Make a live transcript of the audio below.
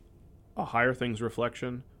A Higher Things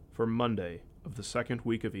Reflection for Monday of the second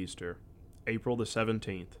week of Easter, April the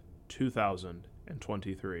 17th,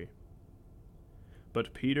 2023.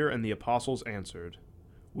 But Peter and the apostles answered,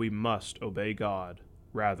 "We must obey God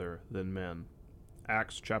rather than men."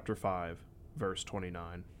 Acts chapter 5, verse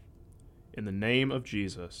 29. In the name of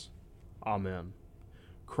Jesus, Amen.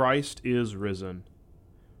 Christ is risen.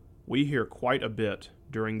 We hear quite a bit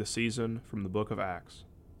during the season from the book of Acts.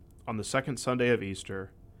 On the second Sunday of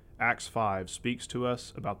Easter, Acts 5 speaks to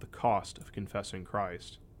us about the cost of confessing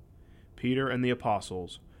Christ. Peter and the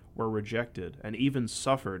apostles were rejected and even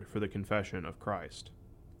suffered for the confession of Christ.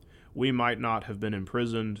 We might not have been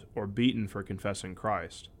imprisoned or beaten for confessing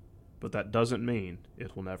Christ, but that doesn't mean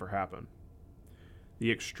it will never happen.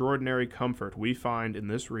 The extraordinary comfort we find in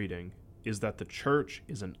this reading is that the church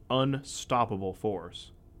is an unstoppable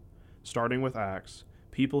force. Starting with Acts,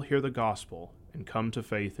 people hear the gospel and come to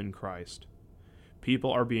faith in Christ.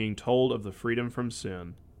 People are being told of the freedom from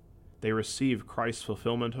sin. They receive Christ's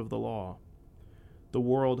fulfillment of the law. The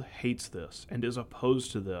world hates this and is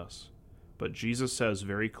opposed to this, but Jesus says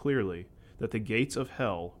very clearly that the gates of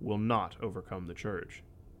hell will not overcome the church.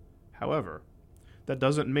 However, that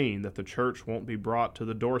doesn't mean that the church won't be brought to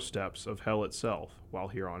the doorsteps of hell itself while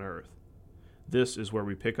here on earth. This is where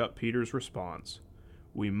we pick up Peter's response: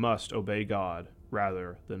 we must obey God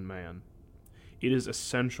rather than man. It is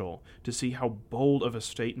essential to see how bold of a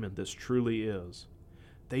statement this truly is.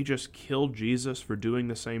 They just killed Jesus for doing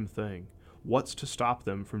the same thing. What's to stop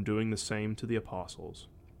them from doing the same to the apostles?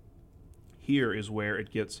 Here is where it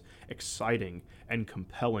gets exciting and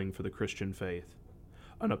compelling for the Christian faith.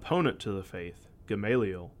 An opponent to the faith,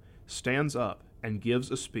 Gamaliel, stands up and gives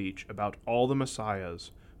a speech about all the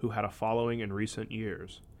messiahs who had a following in recent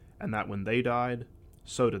years, and that when they died,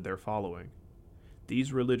 so did their following.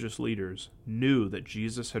 These religious leaders knew that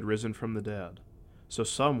Jesus had risen from the dead, so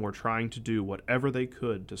some were trying to do whatever they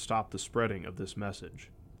could to stop the spreading of this message.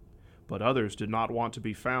 But others did not want to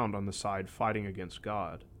be found on the side fighting against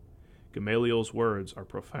God. Gamaliel's words are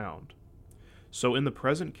profound. So in the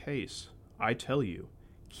present case, I tell you,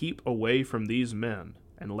 keep away from these men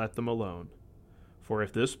and let them alone. For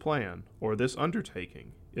if this plan or this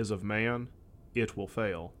undertaking is of man, it will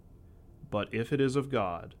fail. But if it is of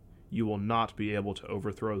God, you will not be able to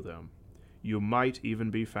overthrow them. You might even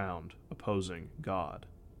be found opposing God.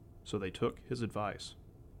 So they took his advice.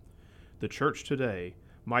 The church today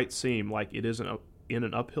might seem like it is in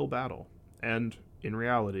an uphill battle, and in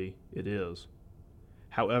reality, it is.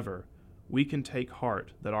 However, we can take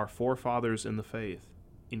heart that our forefathers in the faith,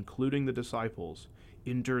 including the disciples,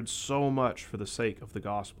 endured so much for the sake of the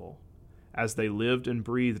gospel. As they lived and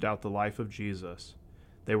breathed out the life of Jesus,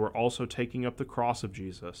 they were also taking up the cross of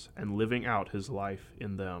Jesus and living out his life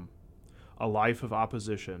in them. A life of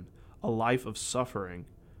opposition, a life of suffering,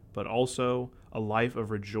 but also a life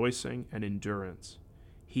of rejoicing and endurance.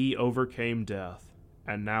 He overcame death,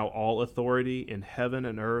 and now all authority in heaven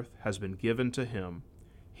and earth has been given to him.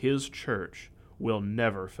 His church will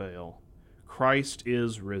never fail. Christ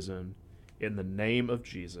is risen. In the name of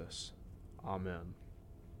Jesus. Amen.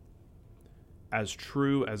 As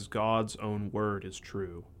true as God's own word is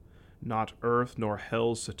true, not earth nor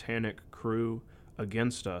hell's satanic crew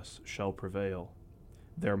against us shall prevail.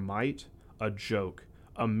 Their might, a joke,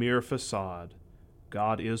 a mere facade.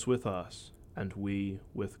 God is with us, and we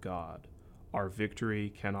with God. Our victory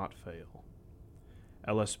cannot fail.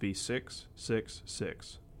 LSB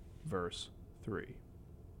 666, verse 3.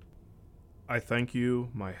 I thank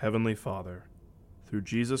you, my heavenly Father, through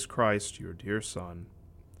Jesus Christ, your dear Son,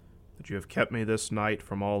 that you have kept me this night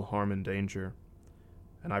from all harm and danger,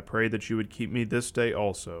 and I pray that you would keep me this day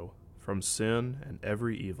also from sin and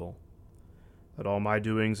every evil, that all my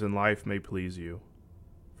doings in life may please you.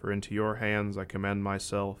 For into your hands I commend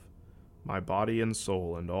myself, my body and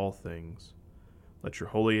soul, and all things. Let your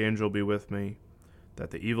holy angel be with me, that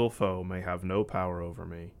the evil foe may have no power over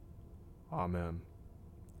me. Amen.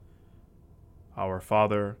 Our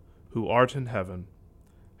Father, who art in heaven,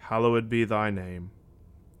 hallowed be thy name.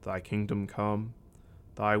 Thy kingdom come,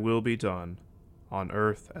 thy will be done, on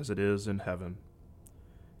earth as it is in heaven.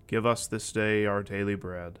 Give us this day our daily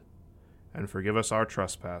bread, and forgive us our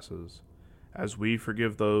trespasses, as we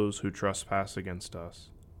forgive those who trespass against us.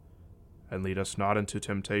 And lead us not into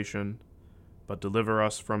temptation, but deliver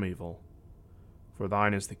us from evil. For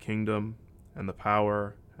thine is the kingdom, and the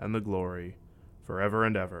power, and the glory, forever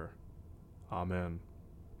and ever. Amen.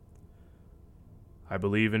 I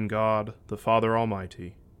believe in God, the Father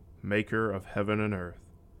Almighty, maker of heaven and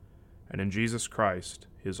earth, and in Jesus Christ,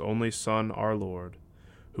 his only Son, our Lord,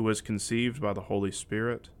 who was conceived by the Holy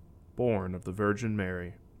Spirit, born of the Virgin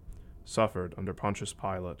Mary, suffered under Pontius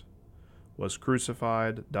Pilate, was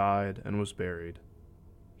crucified, died, and was buried.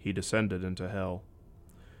 He descended into hell.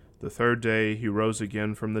 The third day he rose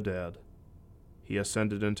again from the dead. He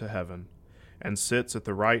ascended into heaven, and sits at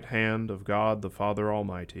the right hand of God the Father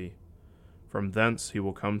Almighty. From thence he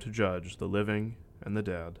will come to judge the living and the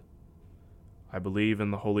dead. I believe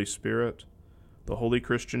in the Holy Spirit, the holy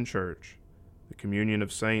Christian Church, the communion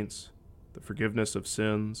of saints, the forgiveness of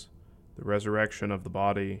sins, the resurrection of the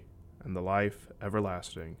body, and the life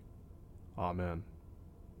everlasting. Amen.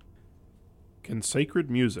 Can sacred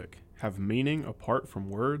music have meaning apart from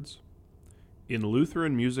words? In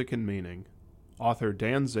Lutheran Music and Meaning, author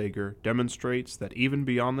Dan Zager demonstrates that even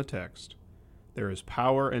beyond the text, there is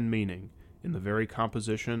power and meaning in the very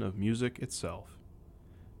composition of music itself.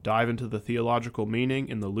 Dive into the theological meaning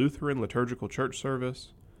in the Lutheran liturgical church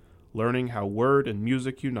service, learning how word and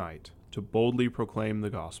music unite to boldly proclaim the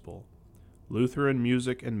gospel. Lutheran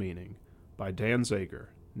Music and Meaning by Dan Zager,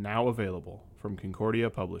 now available from Concordia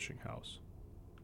Publishing House.